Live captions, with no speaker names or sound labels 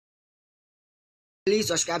Please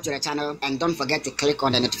subscribe to the channel and don't forget to click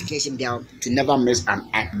on the notification bell to never miss an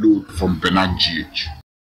upload from Bernard GH.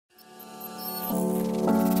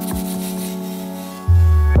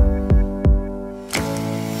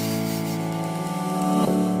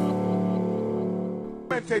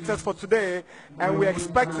 Commentators for today, and we're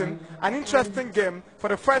expecting an interesting game. For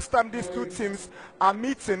the first time, these two teams are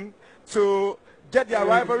meeting to get their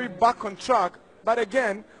rivalry back on track, but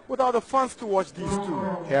again, without the fans to watch these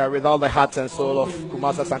two. Yeah, with all the heart and soul of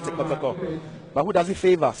Kumasi Asante KOTOKO. But who does it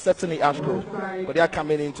favor? Certainly Ashko. But they are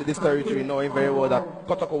coming into this territory knowing very well that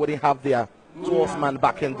KOTOKO wouldn't have their 12th man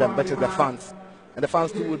backing them, but it's the fans. And the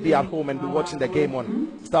fans too would be at home and be watching the game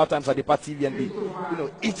on Star Times at the TV and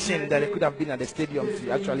be, itching that they could have been at the stadium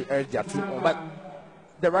to actually urge their team on. But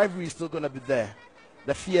the rivalry is still going to be there.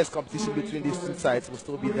 The fierce competition between these two sides will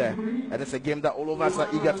still be there. And it's a game that all of us are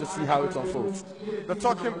eager to see how it unfolds. The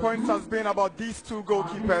talking point has been about these two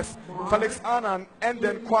goalkeepers, Felix Annan and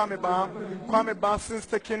then Kwame Ba. Kwame Ba, since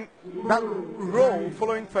taking that role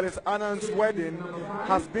following Felix Annan's wedding,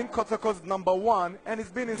 has been KOTOKO's #1 and he's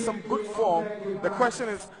been in some good form. The question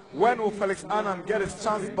is, when will Felix Annan get his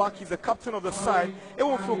chance back? He's the captain of the side. It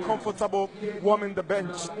will feel comfortable warming the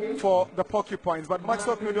bench for the Porcupines. But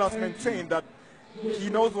Maxwell Knudo has maintained that he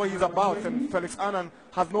knows what he's about, and Felix Annan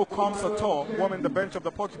has no qualms at all warming the bench of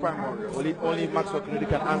the Porcupine Warriors. Only Maxwell Knudo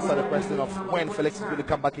can answer the question of when Felix is going to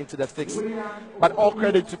come back into the sticks. But all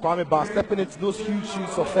credit to Kwame Ba stepping into those huge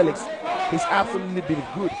shoes of Felix. He's absolutely been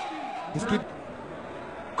good. He's keep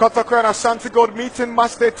KOTOKO and Ashanti Gold meeting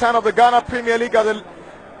match day 10 of the Ghana Premier League at the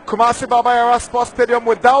Kumasi Babayara Sports Stadium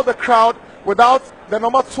without the crowd, without the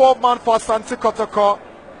number 12 man for Asante KOTOKO.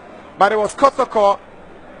 But it was KOTOKO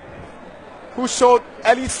who showed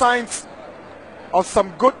early signs of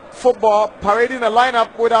some good football, parading a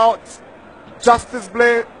lineup without Justice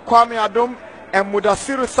Blay, Kwame Adum, and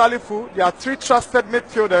Mudasiru Salifu. There are three trusted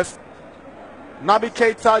midfielders: Nabi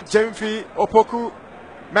Keita, Jemfi, Opoku,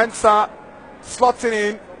 Mensah, slotting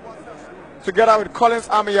in together with Collins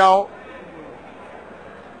Amiao.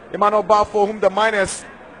 Emmanuel Bafo, whom the miners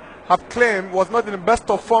have claimed was not in the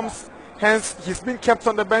best of forms, hence he's been kept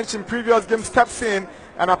on the bench in previous games, steps in,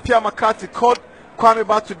 and Apia McCarthy called Kwame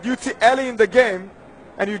Ba to duty early in the game,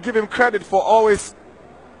 and you give him credit for always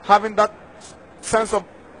having that sense of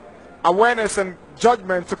awareness and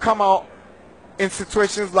judgment to come out in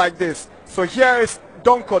situations like this. So here is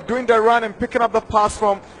Donko doing the run and picking up the pass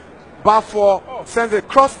from Bafo, sends a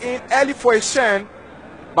cross in early for a Shen,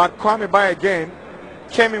 but Kwame Ba again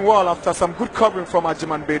came in well after some good covering from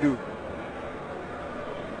Ajiman Bedu.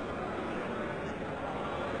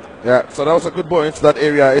 Yeah, so that was a good ball into that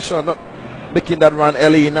area. Ishan not making that run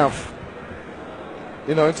early enough,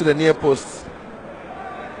 into the near post.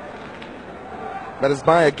 But it's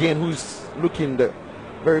Ba again who's looking the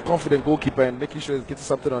very confident goalkeeper and making sure he's getting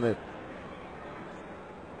something on it.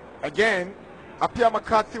 Again, Apia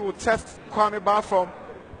McCarthy will test Kwame Ba from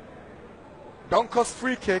Donko's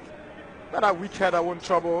free kick. Not a weak header, won't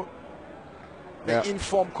trouble the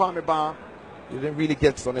informed Kwame Ba. He didn't really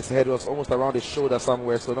get on his head. It was almost around his shoulder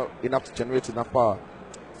somewhere, so not enough to generate enough power.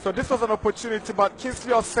 So this was an opportunity, but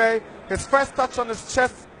Kingsley Osei, his first touch on his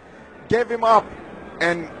chest gave him up,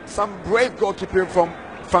 and some brave goalkeeping from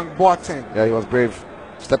Frank Boateng. Yeah, he was brave,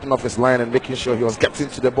 stepping off his line and making sure he was getting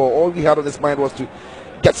to the ball. All he had on his mind was to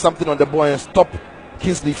get something on the ball and stop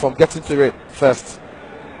Kingsley from getting to it first.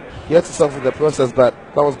 He hurt himself in the process, but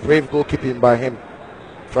that was brave goalkeeping by him,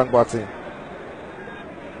 Frank Boateng.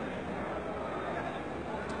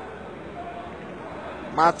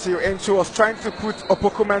 Matthew Enchu was trying to put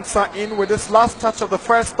Opoku Mensah in with this last touch of the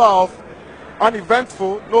first half.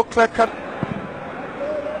 Uneventful, no clear cut.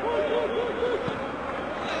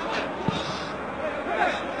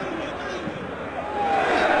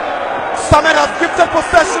 Samen has gifted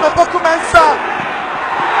possession of Opoku Mensah.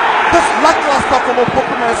 This lackluster from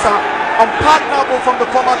Opoku Mensah, unpardonable from the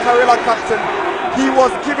former Karela captain. He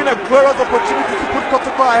was given a glorious opportunity to put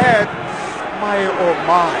KOTOKO ahead. My oh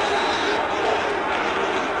my.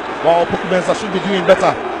 Wow, Opoku Mensah should be doing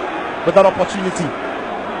better with that opportunity.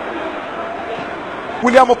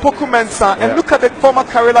 William Opoku Mensah, and look at the former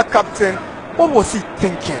Karela captain. What was he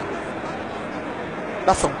thinking?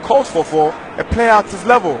 That's uncalled for a player at his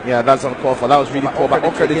level. Yeah, that's uncalled for. That was really poor. But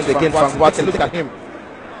all credit again from Boateng. Look at him.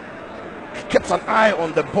 He kept an eye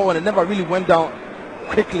on the ball and it never really went down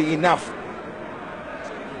quickly enough.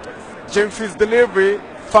 Jemfi's delivery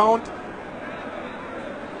found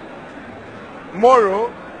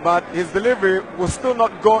Moro, but his delivery will still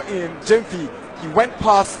not go in. Jemfi, he went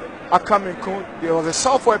past Akaminko. There was a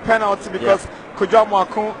shout for a penalty because Kojamu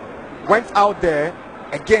Akon went out there.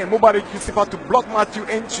 Again, Mubarak Yusufa to block Matthew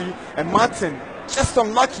entry, and Martin just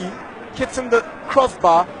unlucky, hitting the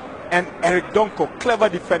crossbar, and Eric Donko, clever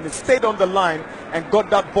defending, stayed on the line and got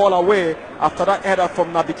that ball away after that header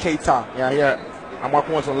from Naby Keita. Yeah. Amakun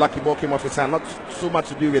was unlucky, ball came off his hand. Not so much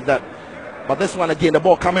to do with that. But this one again, the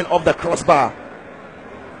ball coming off the crossbar.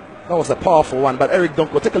 That was a powerful one. But Eric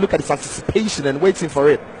Donko, take a look at his anticipation and waiting for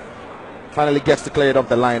it. Finally gets to clear it off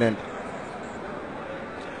the line end.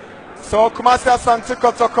 So Kumasi Asante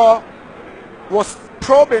Kotoko was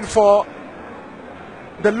probing for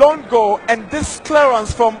the lone goal, and this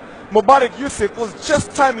clearance from Mubarak Yusuf was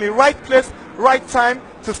just timely. Right place, right time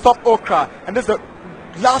to stop Okra. And this is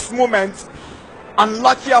the last moment.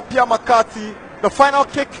 Unlucky Apia Makati, the final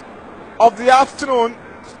kick of the afternoon,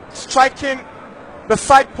 striking the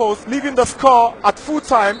side post, leaving the score at full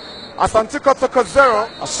time. Asante Kotoko 0,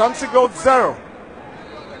 Ashanti Gold 0.